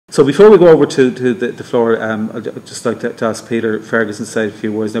So before we go over to the floor, I'd just like to ask Peter Ferguson to say a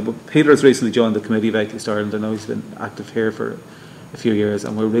few words now. But Peter has recently joined the Committee of Atheist Ireland. I know he's been active here for a few years,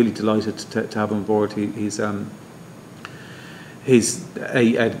 and we're really delighted to have him on board. He's an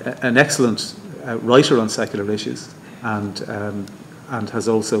excellent writer on secular issues, and has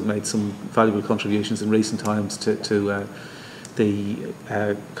also made some valuable contributions in recent times to the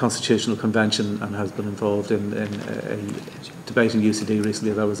Constitutional Convention, and has been involved in a debate in UCD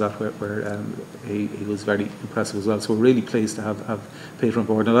recently that I was at, where he was very impressive as well. So we're really pleased to have Peter on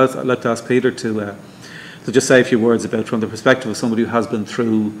board. Now I'd like to ask Peter to just say a few words about, from the perspective of somebody who has been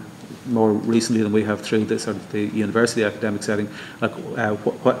through more recently than we have through this sort of the university academic setting, like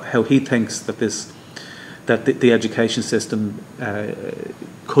how he thinks that the education system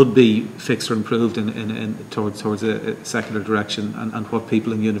could be fixed or improved towards a secular direction, and what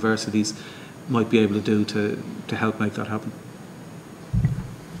people in universities might be able to do to help make that happen.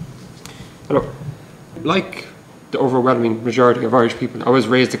 Hello. Like the overwhelming majority of Irish people, I was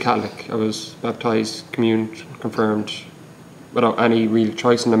raised a Catholic. I was baptised, communed, confirmed, without any real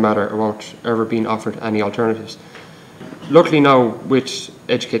choice in the matter about ever being offered any alternatives. Luckily now, with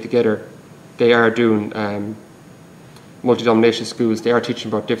Educate Together, they are doing multi-denomination schools. They are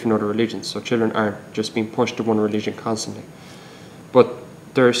teaching about different other religions, so children aren't just being pushed to one religion constantly. But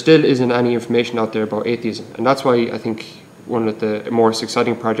there still isn't any information out there about atheism, and that's why I think one of the most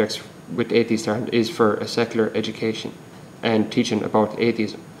exciting projects with Atheist Ireland is for a secular education and teaching about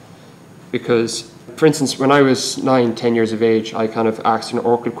atheism. Because, for instance, when I was 9-10 years of age, I kind of asked an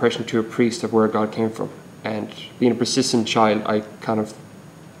awkward question to a priest of where God came from, and being a persistent child, I kind of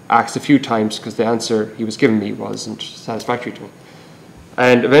asked a few times because the answer he was giving me wasn't satisfactory to me.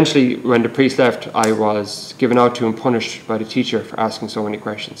 And eventually, when the priest left, I was given out to and punished by the teacher for asking so many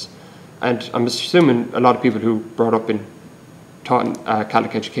questions. And I'm assuming a lot of people who brought up in taught in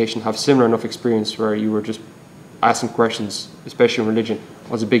Catholic education have similar enough experience where you were just asking questions, especially in religion,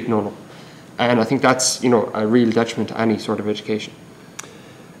 was a big no-no. And I think that's, a real detriment to any sort of education.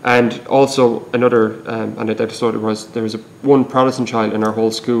 And also another anecdote was there was one Protestant child in our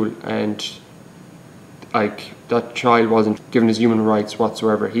whole school, and that child wasn't given his human rights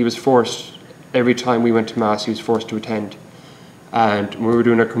whatsoever. He was forced, every time we went to Mass, he was forced to attend. And when we were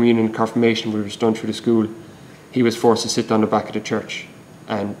doing our communion and confirmation, we were done through the school, he was forced to sit down the back of the church.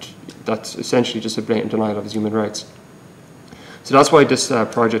 And that's essentially just a blatant denial of his human rights. So that's why this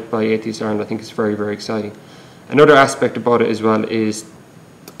project by Atheist Ireland I think is very, very exciting. Another aspect about it as well is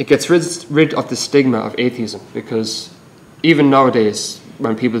it gets rid of the stigma of atheism, because even nowadays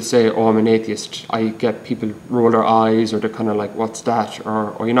when people say, oh, I'm an atheist, I get people roll their eyes, or they're kind of like, what's that?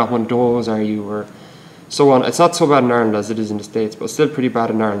 Or you're not one of those, are you? Or so on. It's not so bad in Ireland as it is in the States, but it's still pretty bad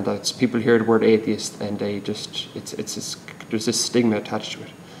in Ireland that people hear the word atheist and they just, there's this stigma attached to it.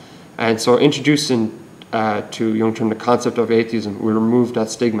 And so introducing to young children the concept of atheism will remove that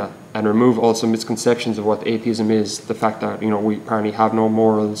stigma and remove also misconceptions of what atheism is. The fact that, we apparently have no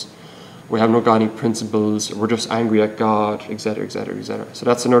morals, we have no guiding principles, we're just angry at God, etc., etc., etc. So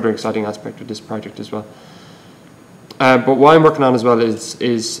that's another exciting aspect of this project as well. But what I'm working on as well is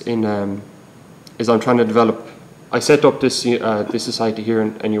I'm trying to develop. I set up this society here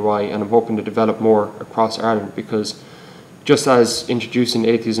in NUI, and I'm hoping to develop more across Ireland, because just as introducing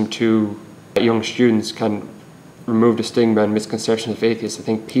atheism to young students can remove the stigma and misconceptions of atheists, I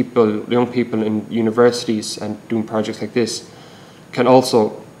think young people in universities and doing projects like this can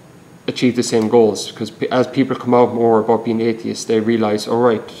also achieve the same goals, because as people come out more about being atheists, they realise, all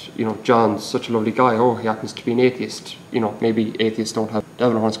right, John's such a lovely guy, oh, he happens to be an atheist, maybe atheists don't have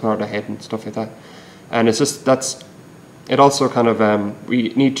devil horns coming out of their head and stuff like that. And it's just, it also kind of, we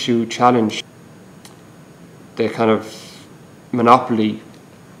need to challenge the kind of monopoly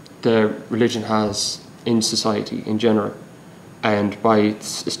the religion has in society in general. And by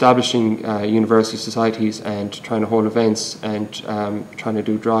establishing university societies and trying to hold events and trying to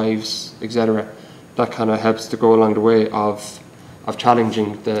do drives, etc., that kind of helps to go along the way of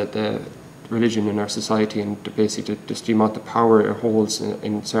challenging the religion in our society, and to basically just the amount of power it holds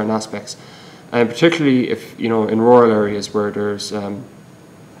in certain aspects. And particularly if, in rural areas where there's a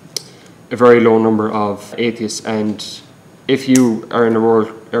very low number of atheists, and if you are in a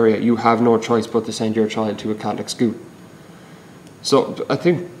rural area, you have no choice but to send your child to a Catholic school. So I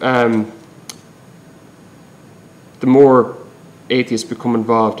think the more atheists become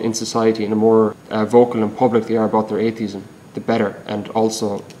involved in society and the more vocal and public they are about their atheism, the better. And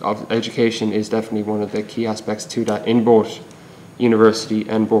also education is definitely one of the key aspects to that in both university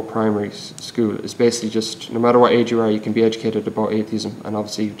and both primary school. It's basically just, no matter what age you are, you can be educated about atheism, and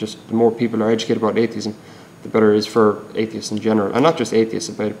obviously just the more people are educated about atheism, the better it is for atheists in general, and not just atheists,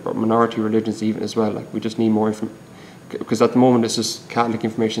 but minority religions even as well. Like, we just need more information, because at the moment it's just Catholic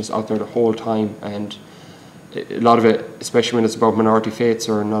information is out there the whole time, and a lot of it, especially when it's about minority faiths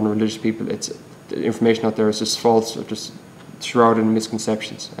or non-religious people, the information out there is just false, or just shrouded in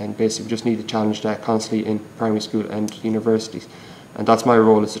misconceptions, and basically we just need to challenge that constantly in primary school and universities. And that's my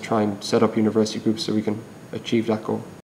role, is to try and set up university groups so we can achieve that goal.